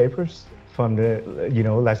 newspapers from the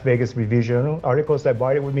Las Vegas Review Journal, articles that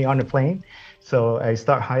brought it with me on the plane. So I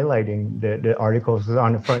start highlighting the articles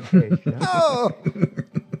on the front page. Oh.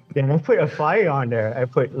 Then I put a flyer on there. I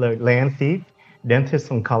put land thief, dentist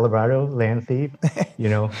from Colorado, land thief.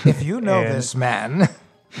 If you know this man.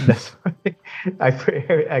 That's right.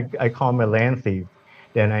 I call him a land thief.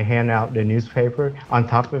 Then I hand out the newspaper. On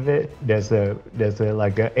top of it, there's a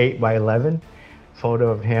like a 8x11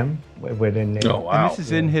 photo of him within. Oh wow! And this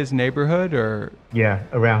is in his neighborhood, or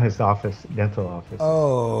around his office, dental office.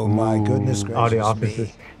 Oh my goodness gracious! All the offices.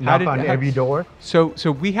 Me. Knock on every door. So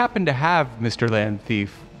we happen to have Mr. Land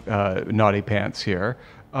Thief, Naughty Pants here.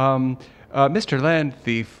 Mr. Land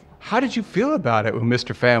Thief, how did you feel about it when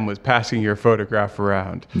Mr. Pham was passing your photograph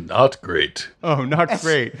around? Not great. Oh, not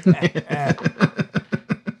great.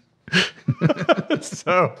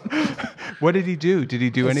 So, what did he do? Did he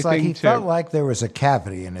do It's anything? like he felt like there was a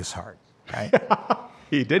cavity in his heart. Right?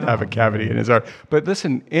 He did have a cavity in his heart. But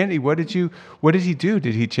listen, Andy, what did he do?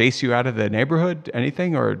 Did he chase you out of the neighborhood?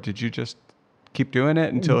 Anything, or did you just keep doing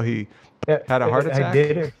it until he had a heart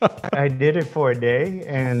attack? I did it for a day,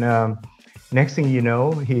 and next thing you know,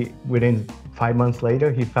 within 5 months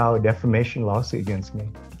later, he filed a defamation lawsuit against me.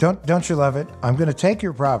 Don't you love it? I'm going to take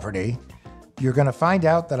your property. You're going to find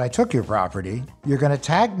out that I took your property. You're going to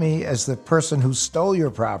tag me as the person who stole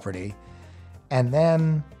your property. And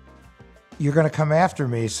then you're going to come after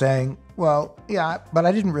me saying, well, yeah, but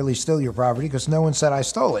I didn't really steal your property because no one said I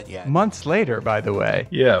stole it yet. Months later, by the way.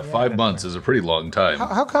 Yeah, 5 months is a pretty long time.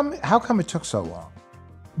 How come it took so long?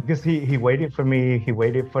 Because he waited for me. He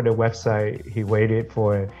waited for the website. He waited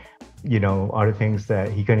for, other things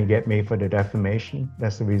that he couldn't get me for the defamation.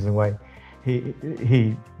 That's the reason why.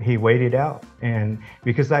 He waited out, and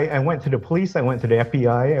because I went to the police, I went to the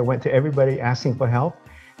FBI, I went to everybody asking for help,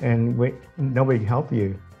 and nobody helped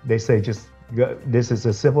you. They say just go, this is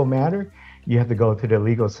a civil matter. You have to go to the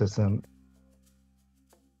legal system.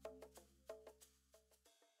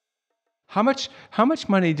 How much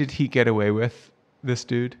money did he get away with, this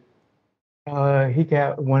dude? He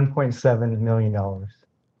got $1.7 million.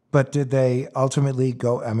 But did they ultimately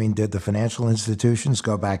did the financial institutions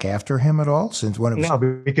go back after him at all? Since when it was... No,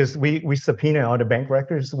 because we subpoenaed all the bank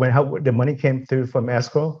records. When the money came through from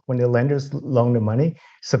escrow, when the lenders loaned the money,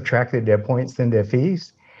 subtracted their points and their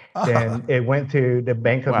fees, and it went to the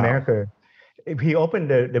Bank of America. He opened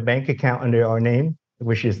the bank account under our name,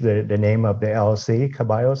 which is the name of the LLC,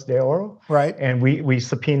 Caballos de Oro. Right. And we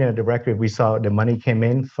subpoenaed the record. We saw the money came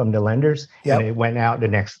in from the lenders, and it went out the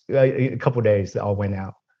next a couple of days. It all went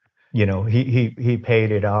out. He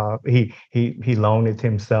paid it off. He loaned it to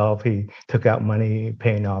himself. He took out money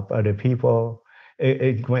paying off other people.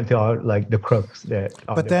 It went to all like the crooks that.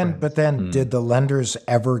 But then, did the lenders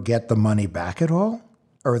ever get the money back at all?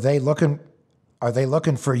 Or are they looking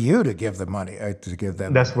for you to give the money to give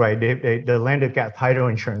them? That's right. The lender got title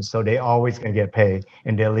insurance, so they always gonna get paid,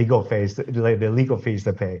 and their legal fees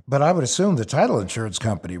to pay. But I would assume the title insurance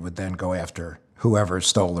company would then go after whoever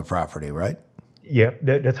stole the property, right? Yeah,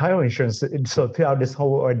 the title insurance. So throughout this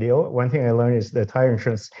whole ordeal, one thing I learned is the title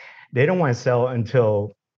insurance, they don't want to sell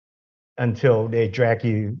until they drag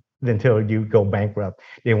you, until you go bankrupt.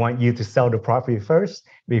 They want you to sell the property first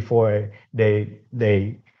before they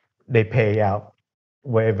pay out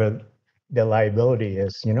whatever the liability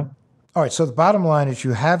is. All right. So the bottom line is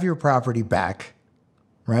you have your property back,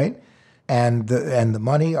 right? And the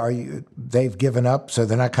money, they've given up, so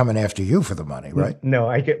they're not coming after you for the money, right? No,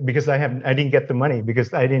 I didn't get the money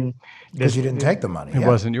because I didn't. Because you didn't take the money. It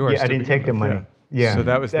wasn't yours. Yeah, I to didn't begin take the with, money. Yeah. So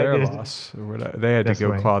that was their there's- loss. Or whatever. They had to That's go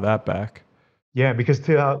right. claw that back. Yeah, because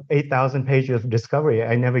throughout 8,000 pages of discovery,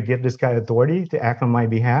 I never give this guy authority to act on my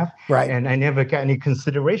behalf. Right. And I never got any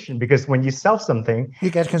consideration because when you sell something,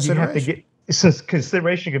 You get you have to consideration. since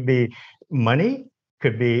consideration could be money,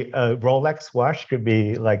 could be a Rolex watch, could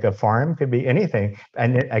be like a farm, could be anything.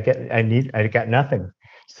 And I got nothing.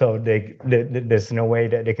 So there's no way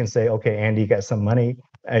that they can say, okay, Andy got some money.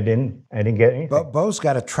 I didn't get anything. But Bo's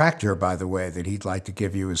got a tractor, by the way, that he'd like to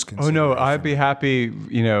give you as Oh consideration. no, I'd be happy.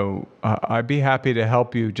 I'd be happy to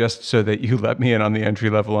help you just so that you let me in on the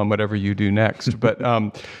entry level on whatever you do next. But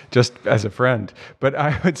just as a friend. But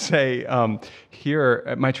I would say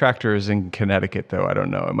here, my tractor is in Connecticut, though. I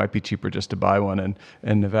don't know. It might be cheaper just to buy one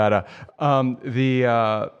in Nevada.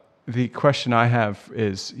 The question I have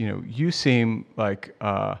is, you seem like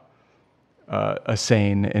a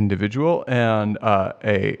sane individual and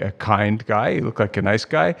a kind guy. You look like a nice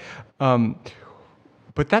guy.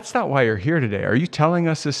 But that's not why you're here today. Are you telling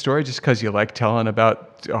us this story just because you like telling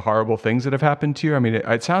about horrible things that have happened to you? I mean,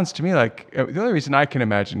 it sounds to me like the only reason I can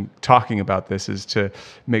imagine talking about this is to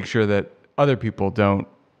make sure that other people don't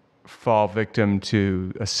fall victim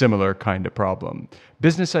to a similar kind of problem.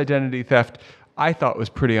 Business identity theft, I thought was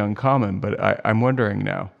pretty uncommon, but I'm wondering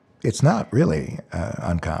now. It's not really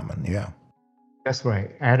uncommon, yeah. That's right.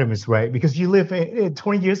 Adam is right. Because you live in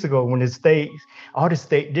 20 years ago when all the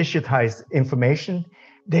state digitized information,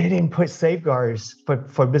 they didn't put safeguards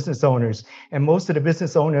for business owners. And most of the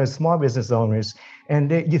business owners, small business owners, and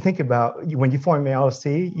you think about when you form an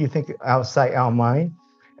LLC, you think outside, out mind.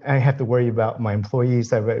 I have to worry about my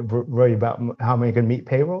employees. I worry about how many can meet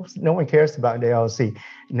payrolls. No one cares about the LLC.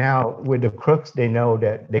 Now with the crooks, they know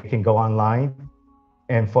that they can go online.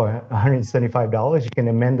 And for $175, you can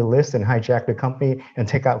amend the list and hijack the company and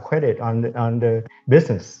take out credit on the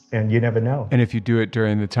business, and you never know. And if you do it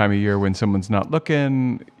during the time of year when someone's not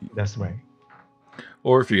looking, That's right.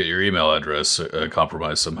 Or if you get your email address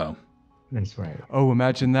compromised somehow. That's right. oh,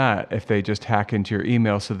 imagine that if they just hack into your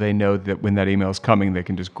email so they know that when that email is coming, they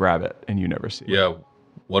can just grab it and you never see it. Yeah,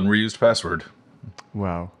 one reused password.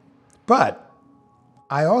 Wow. But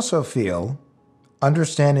I also feel,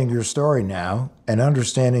 understanding your story now and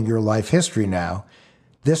understanding your life history now,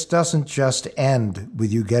 this doesn't just end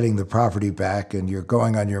with you getting the property back and you're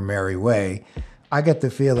going on your merry way. I get the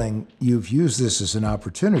feeling you've used this as an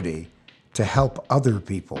opportunity to help other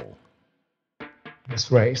people.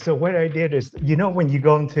 That's right. So what I did is, when you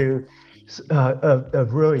go into a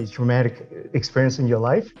really traumatic experience in your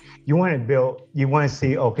life, you want to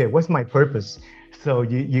see, okay, what's my purpose? So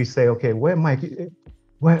you say, okay, why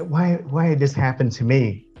did this happen to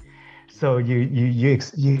me? So you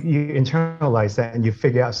internalize that and you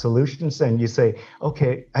figure out solutions and you say,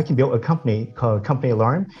 okay, I can build a company called Company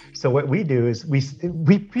Alarm. So what we do is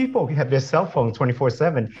we people have their cell phone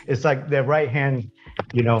 24/7. It's like their right hand,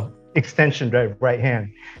 extension, their right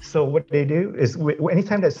hand. So what they do is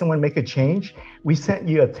anytime that someone make a change, we send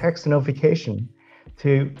you a text notification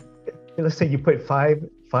to, let's say you put five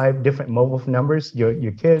different mobile numbers,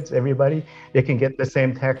 your kids, everybody, they can get the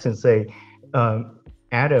same text and say,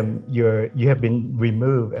 Adam, you have been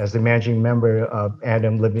removed as the managing member of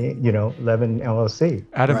Adam Levin, Levin LLC.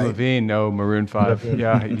 Adam Right. Levine, no, Maroon 5.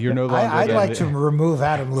 Yeah, you're no longer. I'd like to remove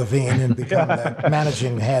Adam Levine and become the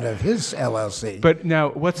managing head of his LLC. But now,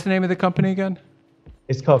 what's the name of the company again?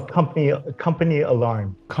 It's called Company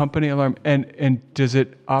Alarm. Company Alarm. And does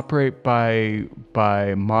it operate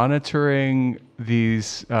by monitoring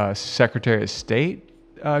these Secretary of State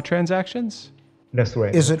transactions? That's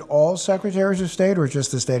right. Is it all secretaries of state or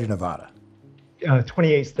just the state of Nevada?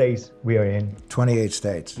 28 states we are in. 28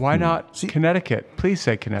 states. Why not Connecticut? Please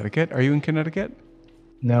say Connecticut. Are you in Connecticut?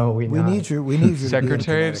 No, We need you. We need you.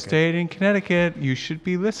 Secretary to of State in Connecticut. You should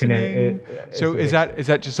be listening. So is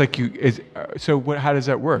that just like you? So what? How does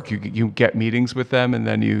that work? You get meetings with them, and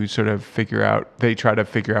then you sort of figure out. They try to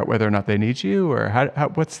figure out whether or not they need you, or how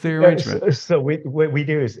what's the arrangement? So what we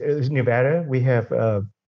do is Nevada.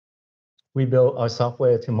 We build our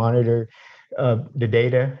software to monitor the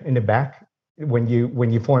data in the back. When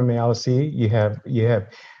you form an LLC,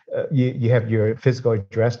 you have your physical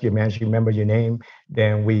address, your managing member, your name.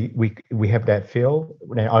 Then we have that field.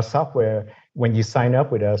 Then our software, when you sign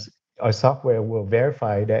up with us, our software will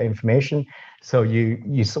verify that information. So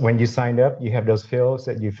when you signed up, you have those fields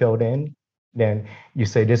that you filled in. Then you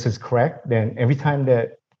say this is correct. Then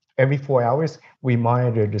every 4 hours, we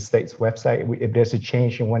monitor the state's website. If there's a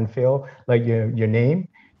change in one field, like your name,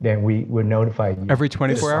 then we would notify you. Every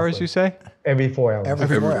 24 hours, you say? Every 4 hours. Every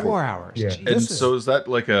Every 4 4 hours. Yeah. Jeez. And so is that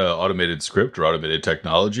like a automated script or automated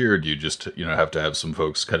technology, or do you just have to have some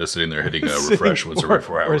folks kind of sitting there hitting a refresh once every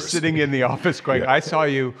 4 Or hours? sitting in the office going, I saw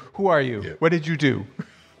you. Who are you? What did you do?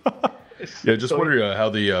 Yeah, just wondering how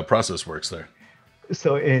the process works there.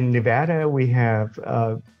 So in Nevada, we have,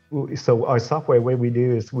 so our software, what we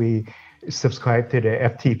do is we subscribe to the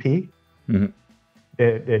FTP,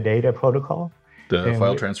 the data protocol. The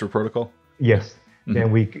file transfer protocol? Yes.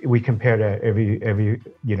 Then we compare that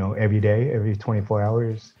every day, every 24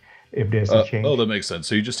 hours, if there's a change. Oh, that makes sense.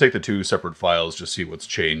 So you just take the two separate files, just see what's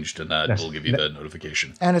changed, and that will give you the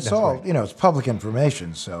notification. And it's all, it's public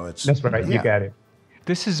information, so it's... That's right. yeah. You got it.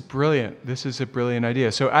 This is brilliant. This is a brilliant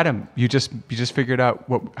idea. So Adam, you just figured out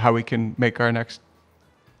how we can make our next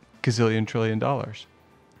gazillion trillion dollars.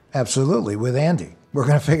 Absolutely, with Andy. We're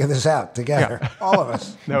going to figure this out together, all of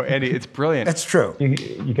us. No, Andy, it's brilliant. It's true.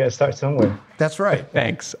 You got to start somewhere. That's right.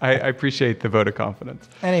 Thanks. I appreciate the vote of confidence.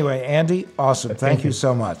 Anyway, Andy, awesome. Thank you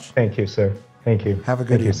so much. Thank you, sir. Thank you. Have a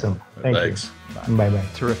good Thank evening. you, sir. Thank Thanks. you. Bye-bye.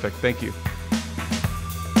 Terrific. Thank you.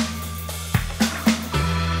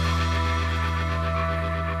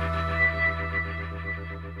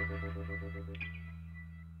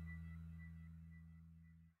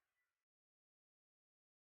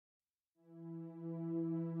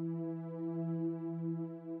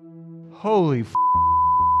 Holy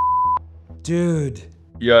Dude.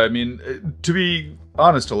 Yeah, I mean, to be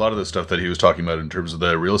honest, a lot of the stuff that he was talking about in terms of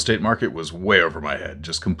the real estate market was way over my head,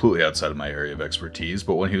 just completely outside of my area of expertise.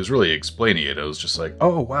 But when he was really explaining it, I was just like,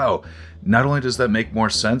 oh, wow. Not only does that make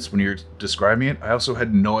more sense when you're describing it, I also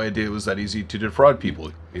had no idea it was that easy to defraud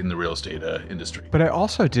people in the real estate industry. But I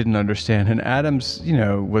also didn't understand, and Adam's,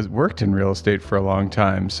 worked in real estate for a long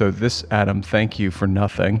time. So this, Adam, thank you for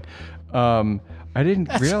nothing. I didn't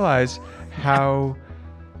realize how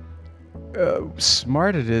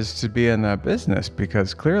smart it is to be in that business,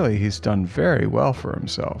 because clearly he's done very well for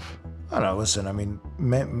himself. Oh, no, listen, I mean,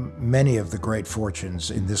 many of the great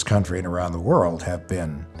fortunes in this country and around the world have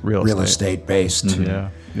been real estate based.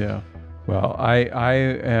 Yeah. Well, I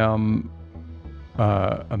am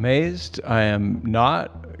amazed. I am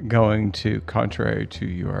not going to, contrary to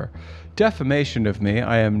your defamation of me,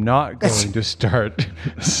 I am not going to start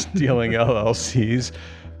stealing LLCs.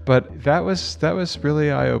 But that was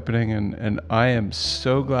really eye-opening, and I am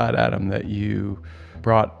so glad, Adam, that you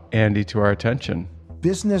brought Andy to our attention.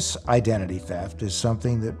 Business identity theft is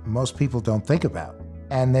something that most people don't think about,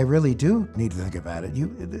 and they really do need to think about it.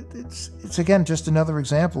 It's again just another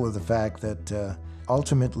example of the fact that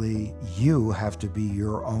ultimately you have to be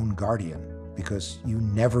your own guardian, because you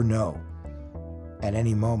never know at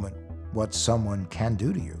any moment what someone can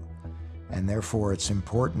do to you, and therefore it's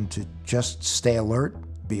important to just stay alert,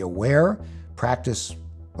 be aware, practice,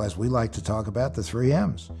 as we like to talk about, the 3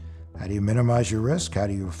 M's. How do you minimize your risk? How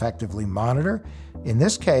do you effectively monitor? In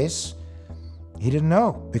this case, he didn't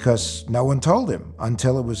know because no one told him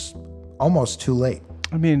until it was almost too late.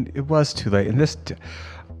 I mean, it was too late. And this,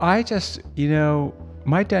 I just,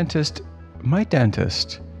 my dentist,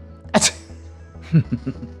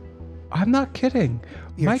 I'm not kidding.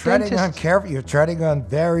 You're treading on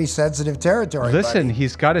very sensitive territory. Listen, buddy.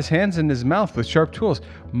 he's got his hands in his mouth with sharp tools.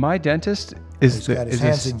 My dentist is He's got his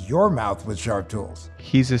hands in your mouth with sharp tools.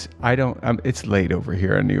 It's late over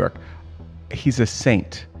here in New York. He's a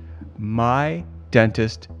saint. My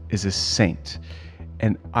dentist is a saint.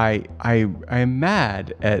 And I am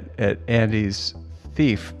mad at Andy's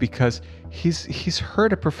thief because he's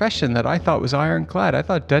hurt a profession that I thought was ironclad. I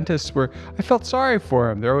thought dentists I felt sorry for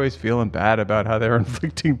him. They're always feeling bad about how they're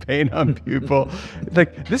inflicting pain on people.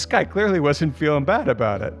 Like, this guy clearly wasn't feeling bad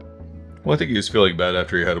about it. Well, I think he was feeling bad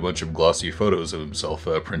after he had a bunch of glossy photos of himself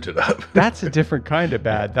printed up. That's a different kind of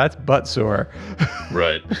bad. That's butt sore.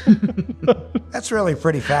 Right. That's really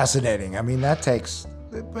pretty fascinating. I mean, that takes...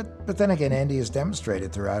 But then again, Andy has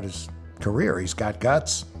demonstrated throughout his career he's got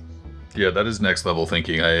guts. Yeah, that is next level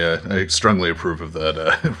thinking. I strongly approve of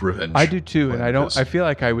that revenge. I do too, and I feel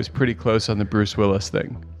like I was pretty close on the Bruce Willis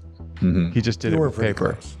thing. Mm-hmm. He just did it with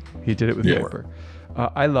paper. Close. He did it with paper.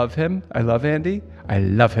 I love him. I love Andy. I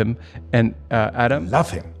love him. And Adam.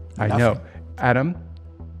 Love him. I know. Adam.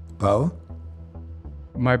 Bo?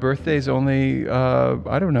 My birthday's only,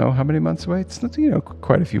 I don't know how many months away. It's not,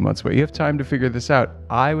 quite a few months away. You have time to figure this out.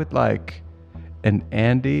 I would like an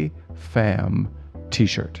Andy Pham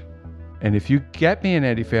t-shirt. And if you get me an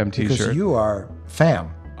Andy Pham t-shirt... Because you are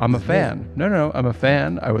Pham. I'm a fan. No, I'm a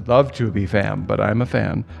fan. I would love to be Pham, but I'm a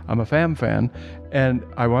fan. I'm a Pham fan. And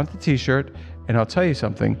I want the t-shirt, and I'll tell you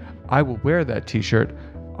something. I will wear that t-shirt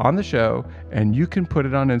on the show, and you can put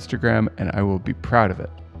it on Instagram, and I will be proud of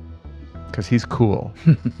it. Because he's cool.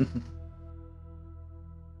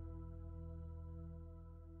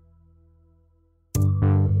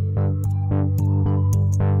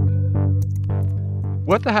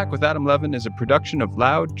 What the Hack with Adam Levin is a production of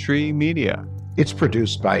Loud Tree Media. It's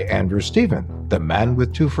produced by Andrew Stephen, the man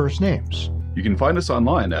with two first names. You can find us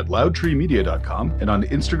online at loudtreemedia.com and on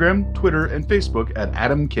Instagram, Twitter, and Facebook at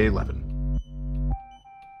Adam K. Levin.